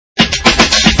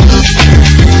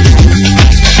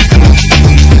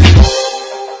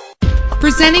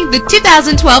Presenting the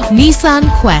 2012 Nissan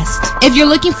Quest. If you're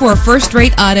looking for a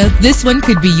first-rate auto, this one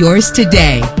could be yours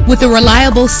today. With a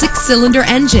reliable 6-cylinder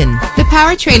engine, the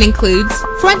powertrain includes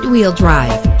front-wheel drive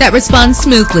that responds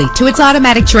smoothly to its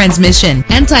automatic transmission.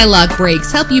 Anti-lock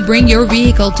brakes help you bring your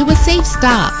vehicle to a safe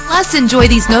stop. Plus, enjoy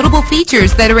these notable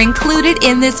features that are included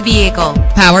in this vehicle: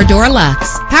 power door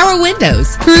locks, power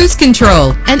windows, cruise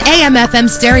control, an AM/FM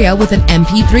stereo with an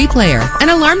MP3 player, an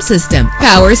alarm system,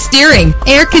 power steering,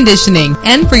 air conditioning.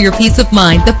 And for your peace of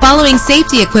mind, the following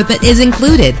safety equipment is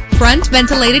included: front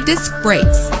ventilated disc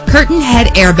brakes, curtain head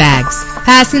airbags,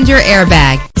 passenger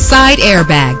airbag, side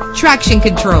airbag, traction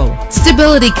control,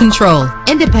 stability control,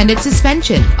 independent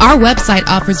suspension. Our website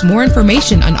offers more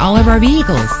information on all of our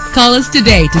vehicles. Call us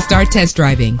today to start test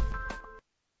driving.